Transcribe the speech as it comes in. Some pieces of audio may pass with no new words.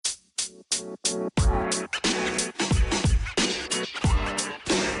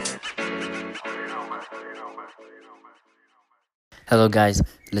Hello, guys.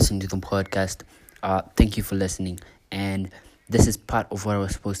 Listen to the podcast. Thank you for listening. And this is part of what I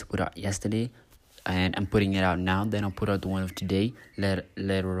was supposed to put out yesterday, and I'm putting it out now. Then I'll put out the one of today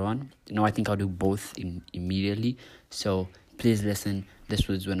later on. No, I think I'll do both immediately. So please listen. This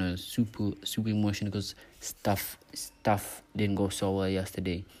was when I was super emotional because stuff didn't go so well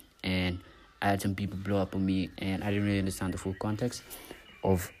yesterday, and I had some people blow up on me, and I didn't really understand the full context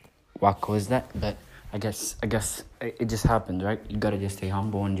of what caused that, but I guess it just happened, right? You gotta just stay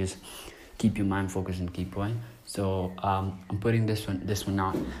humble and just keep your mind focused and keep going. So I'm putting this one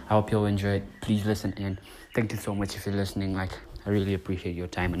out. I hope you'll enjoy it. Please listen, and thank you so much if you're listening. Like, I really appreciate your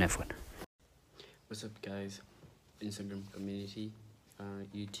time and effort. What's up, guys? Instagram community,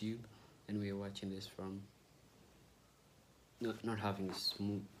 YouTube, and we are watching this from not having a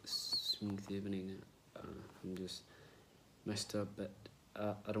smooth evening. I'm just messed up, but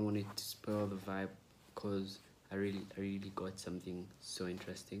I don't want it to spoil the vibe because I really got something so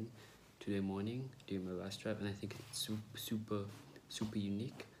interesting today morning during my last drive, and I think it's super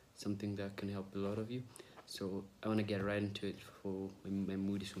unique, something that can help a lot of you. So I want to get right into it for when my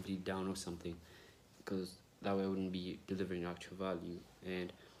mood is completely down or something, because that way I wouldn't be delivering actual value.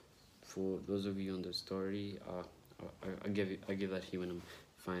 And for those of you on the story, I give that here when I'm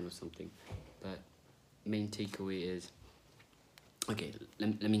fine or something. But main takeaway is, okay,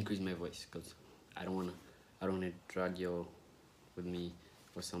 let me increase my voice because I don't wanna drag you with me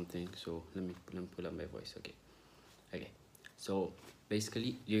or something. So let me pull up my voice. Okay. So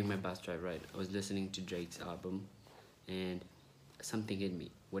basically, during my bus drive ride, I was listening to Drake's album, and something hit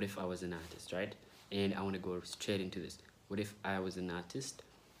me. What if I was an artist, right? And I want to go straight into this. What if I was an artist?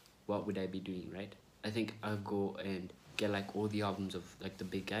 What would I be doing, right? I think I'll go and get like all the albums of like the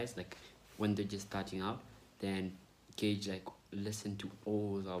big guys, like when they're just starting out, then gauge like listen to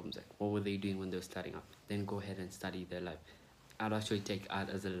all those albums, like what were they doing when they were starting out, then go ahead and study their life. I'd actually take art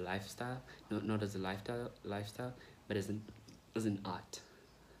as a lifestyle, not as a lifestyle, but as an art.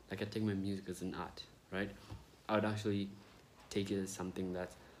 Like I take my music as an art, right? I would actually take it as something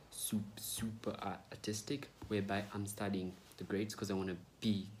that's super artistic, whereby I'm studying the grades because I want to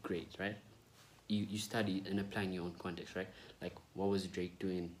be great, right? You study and apply in your own context, right? Like, what was Drake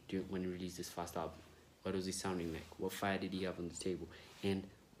doing when he released his first album? What was he sounding like? What fire did he have on the table? And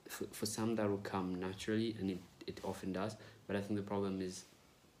for some, that will come naturally, and it often does. But I think the problem is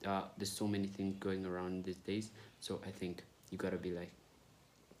there's so many things going around these days. So I think you gotta be like,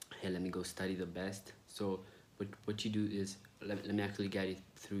 hey, let me go study the best. So what you do is, let me actually guide you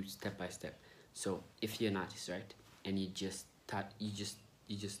through step by step. So if you're an artist, right, and you just start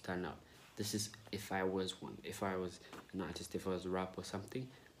out, this is if I was an artist, if I was a rapper or something,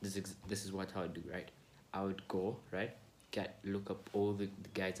 this is what I would do, right? I would go, right, look up all the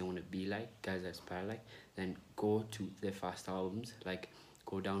guys I want to be like, guys I aspire like, then go to their first albums, like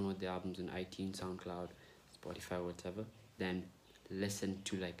go download the albums on iTunes, SoundCloud, Spotify, whatever, then listen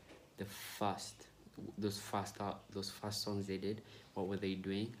to like the those first songs they did. What were they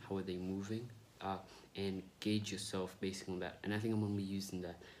doing? How were they moving? And gauge yourself based on that. And I think I'm gonna be using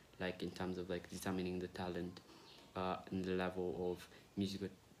that, like in terms of like determining the talent, and the level of musical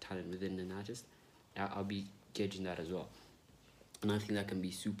talent within an artist. I'll be gauging that as well. And I think that can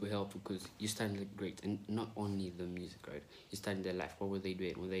be super helpful because you're starting to look great, and not only the music, right? You're starting their life. What were they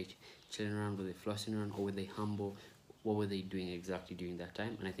doing? Were they chilling around? Were they flossing around? Or were they humble? What were they doing exactly during that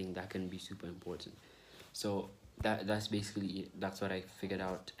time? And I think that can be super important. So that's basically it. That's what I figured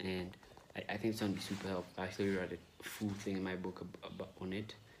out, and I think it's gonna be super helpful. I actually read a full thing in my book about on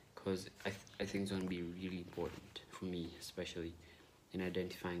it, because I think it's gonna be really important for me, especially in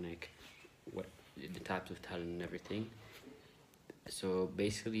identifying like what the types of talent and everything. So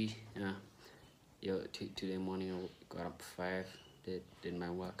basically, today morning I got up 5, did my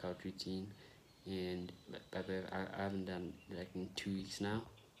workout routine, and by the way, I haven't done like in 2 weeks now,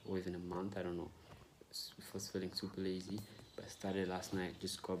 or even a month. I don't know. I was feeling super lazy, but I started last night.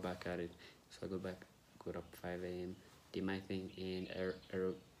 Just got back at it. So I got up 5 a.m., did my thing, and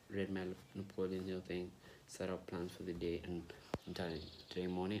read my Napoleon Hill thing, set up plans for the day, and I'm telling you, today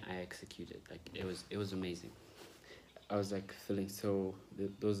morning I executed. Like it was amazing. I was like feeling so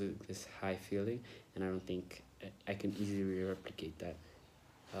those are this high feeling, and I don't think I can easily replicate that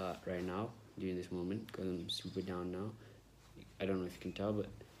right now during this moment because I'm super down now. I don't know if you can tell, but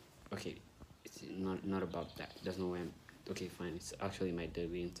okay, it's not about that. There's no way I'm okay. Fine, it's actually my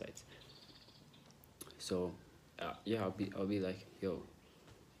daily insights. So yeah, I'll be like, no,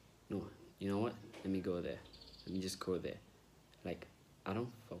 you know what? Let me go there. Let me just go there. Like I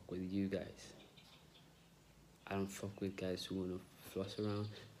don't fuck with you guys. I don't fuck with guys who wanna floss around.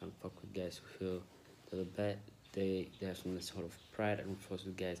 I don't fuck with guys who feel they're the best. They have some sort of pride. I don't fuck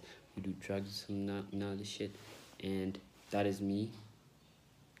with guys who do drugs or some gnarly shit. And that is me.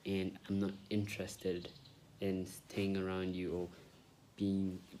 And I'm not interested in staying around you or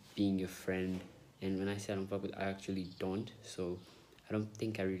being your friend. And when I say I don't fuck with, I actually don't. So I don't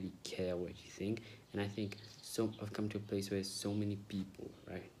think I really care what you think. And I think I've come to a place where so many people,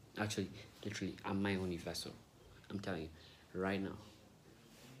 right? Actually, literally, I'm my only vessel. I'm telling you, right now,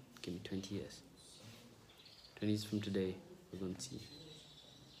 give me 20 years. 20 years from today, we're going to see.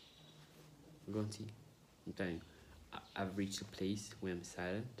 We're going to see. I'm telling you, I've reached a place where I'm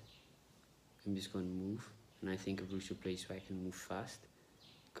silent. I'm just going to move. And I think I've reached a place where I can move fast.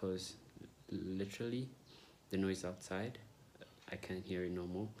 Because literally, the noise outside, I can't hear it no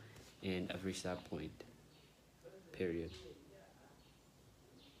more. And I've reached that point. Period.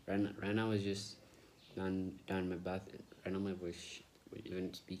 Right now is just down my bath. Right now my voice,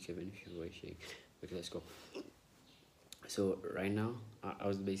 even speak, even if your voice shake. Okay, let's go. So right now, I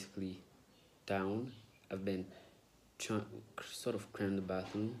was basically down. I've been sort of clearing the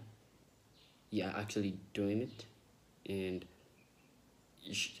bathroom. Yeah, actually doing it. And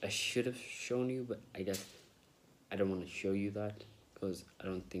I should have shown you, but I guess I don't want to show you that because I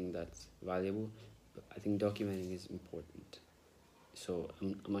don't think that's valuable. But I think documenting is important. So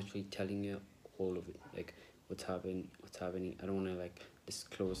I'm actually telling you all of it, like what's happening. I don't want to like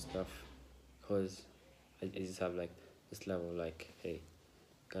disclose stuff because I just have like this level of like, hey,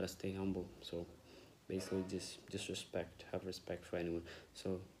 gotta stay humble. So basically just respect, have respect for anyone.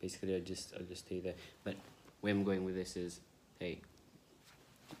 So basically I'll just stay there. But where I'm going with this is, hey,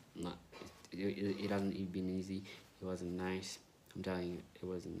 not it hasn't been easy. It wasn't nice. I'm telling you, it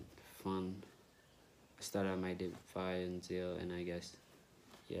wasn't fun. I started my day with fire and zeal, and I guess,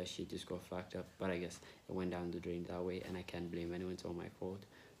 yeah, shit just got fucked up. But I guess it went down the drain that way, and I can't blame anyone. It's all my fault.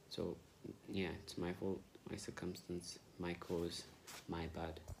 So yeah, it's my fault, my circumstance, my cause, my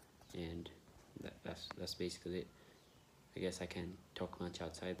bad, and that's basically it. I guess I can't talk much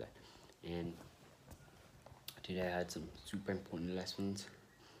outside that. And today I had some super important lessons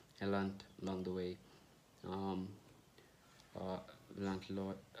I learned along the way. Learned a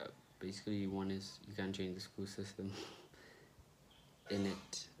lot. Basically, one is you can't change the school system in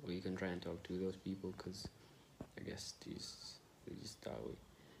it, or you can try and talk to those people because I guess they just that way.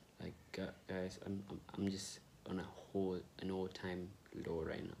 Like guys, I'm just on an all-time low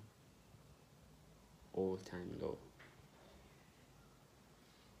right now. All-time low.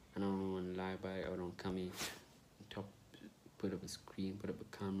 I don't want to lie about it. I don't come in, top, put up a screen, put up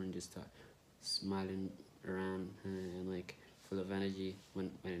a camera, and just start smiling around and like full of energy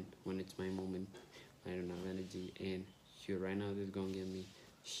when it's my moment. I don't have energy, and sure, right now this is gonna get me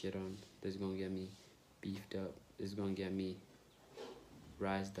shit on. This is gonna get me beefed up. This is gonna get me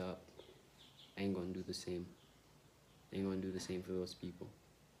rised up. I ain't gonna do the same. I ain't gonna do the same for those people.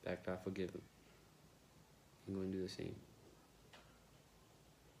 Back, I forgive them. I ain't gonna do the same.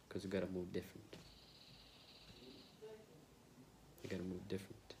 Because we gotta move different. We gotta move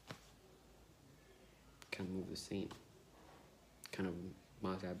different. Can't move the same. Kind of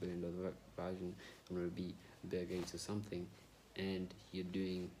multi-billion-dollar version. I'm gonna be big into something, and you're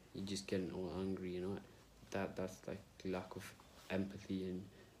just getting all angry. You know what? That's like lack of empathy and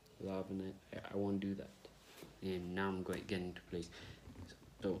love, and I won't do that. And now I'm getting into place.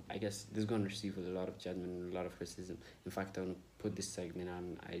 So I guess this is going to receive a lot of judgment and a lot of criticism. In fact, I'm going to put this segment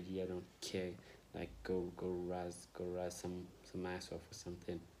on IG. I don't care. Like go razz some ass off or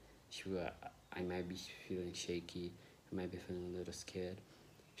something. Sure, I might be feeling shaky. I might be feeling a little scared.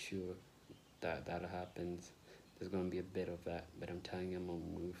 Sure, that happens. There's going to be a bit of that, but I'm telling you, I'm going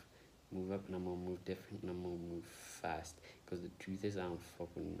to move up, and I'm going to move different, and I'm going to move fast. Because the truth is, I don't fuck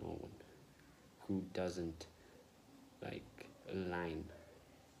with no one who doesn't like align.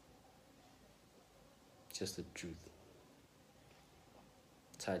 Just the truth.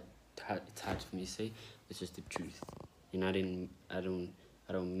 It's hard for me to say. It's just the truth. And I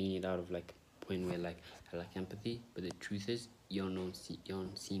don't mean it out of like a point where like I lack empathy. But the truth is, you don't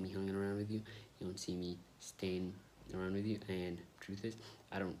see me hanging around with you. You don't see me staying around with you. And truth is,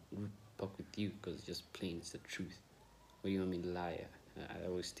 I don't fuck with you because it's just plain. It's the truth. What do you want me to lie? I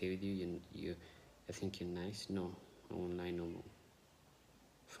always stay with you. And I think you're nice. No, I won't lie no more.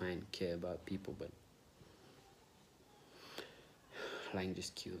 Fine, care about people, but lying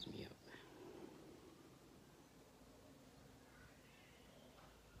just kills me up.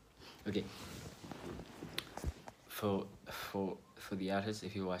 Okay. For the artists,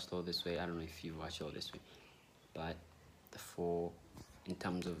 if you watched All This Way, I don't know if you watched All This Way, but in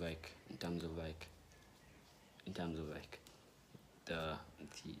terms of like the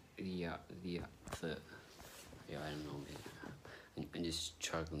the yeah, I don't know, man. I'm just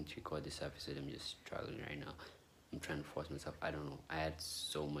struggling to record this episode. I'm just struggling right now. I'm trying to force myself. I don't know. I had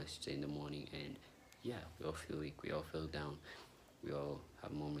so much to say in the morning, and yeah, we all feel weak. We all feel down. We all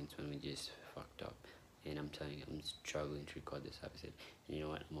have moments when we just fucked up. And I'm telling you, I'm struggling to record this episode. And you know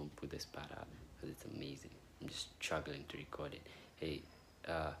what? I'm gonna put this part out because it's amazing. I'm just struggling to record it. Hey,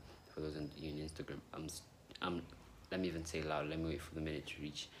 for those on Instagram, I'm. Let me even say it loud. Let me wait for the minute to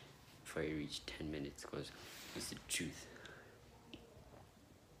reach, before it reach 10 minutes, because it's the truth.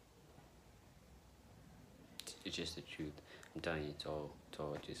 It's just the truth. I'm telling you, it's all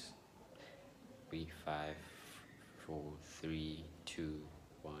just 3, 5, 4, 3, 2,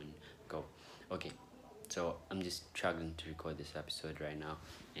 1, go. Okay, so I'm just struggling to record this episode right now,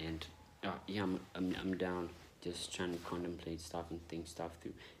 and yeah, I'm down, just trying to contemplate stuff and think stuff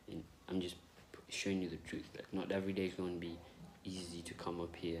through, and I'm just showing you the truth. Like, not every day is going to be easy to come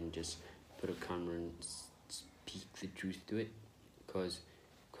up here and just put a camera and speak the truth to it, because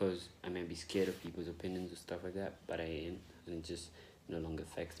I might be scared of people's opinions and stuff like that, but I am, and it just no longer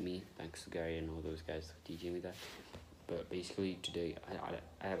affects me, thanks to Gary and all those guys for teaching me that. But basically today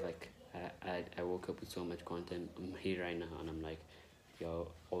I have like I woke up with so much content. I'm here right now and I'm like, yo,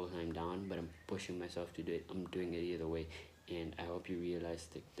 all the time down, but I'm pushing myself to do it. I'm doing it either way, and I hope you realize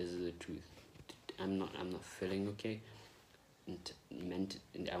that this is the truth. I'm not feeling okay, and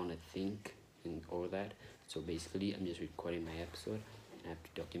I want to think and all that. So basically I'm just recording my episode, and I have to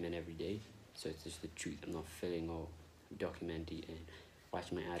document every day. So it's just the truth. I'm not feeling all documenty and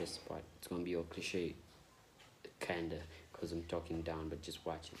watch my artist part. It's gonna be all cliche, kinda, because I'm talking down, but just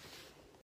watch it.